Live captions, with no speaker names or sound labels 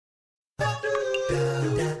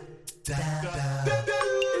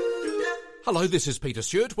Hello, this is Peter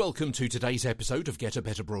Stewart. Welcome to today's episode of Get a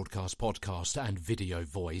Better Broadcast podcast and video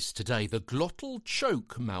voice. Today, the glottal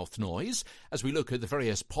choke mouth noise, as we look at the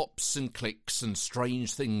various pops and clicks and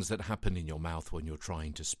strange things that happen in your mouth when you're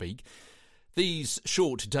trying to speak. These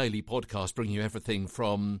short daily podcasts bring you everything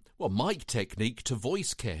from, mic technique to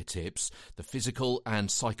voice care tips, the physical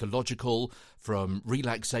and psychological, from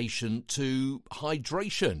relaxation to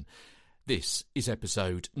hydration. This is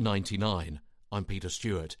episode 99. I'm Peter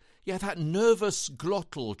Stewart. Yeah, that nervous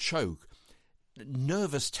glottal choke,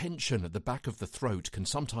 nervous tension at the back of the throat can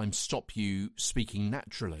sometimes stop you speaking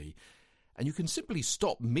naturally. And you can simply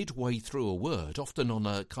stop midway through a word, often on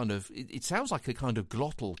a kind of, it sounds like a kind of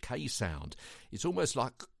glottal K sound. It's almost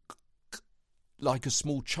like a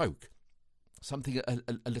small choke, something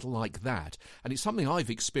a little like that. And it's something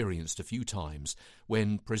I've experienced a few times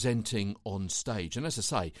when presenting on stage. And as I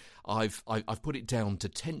say, I've put it down to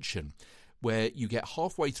tension, where you get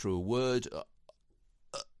halfway through a word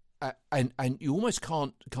and you almost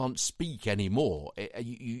can't speak anymore.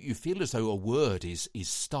 You feel as though a word is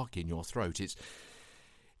stuck in your throat.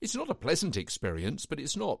 It's not a pleasant experience, but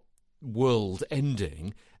it's not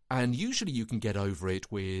world-ending. And usually you can get over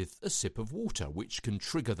it with a sip of water, which can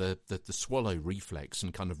trigger the swallow reflex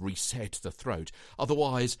and kind of reset the throat.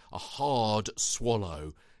 Otherwise, a hard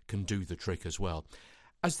swallow can do the trick as well.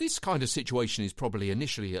 As this kind of situation is probably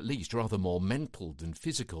initially at least rather more mental than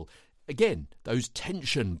physical, again, those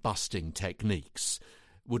tension-busting techniques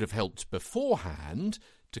would have helped beforehand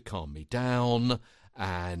to calm me down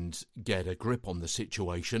and get a grip on the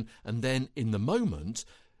situation, and then in the moment,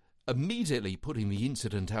 immediately putting the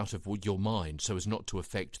incident out of your mind so as not to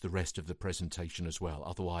affect the rest of the presentation as well.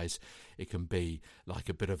 Otherwise, it can be like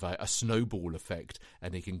a bit of a snowball effect,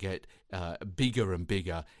 and it can get bigger and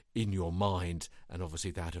bigger in your mind, and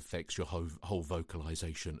obviously that affects your whole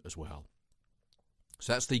vocalization as well.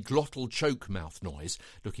 So that's the glottal choke mouth noise,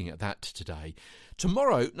 looking at that today.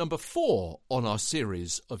 Tomorrow, number 4 on our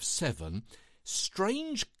series of 7,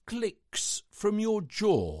 strange clicks from your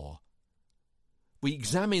jaw. We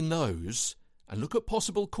examine those and look at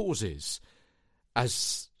possible causes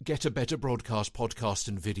as Get a Better Broadcast podcast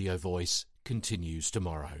and video voice continues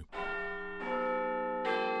tomorrow.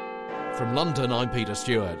 From London, I'm Peter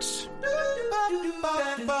Stewart.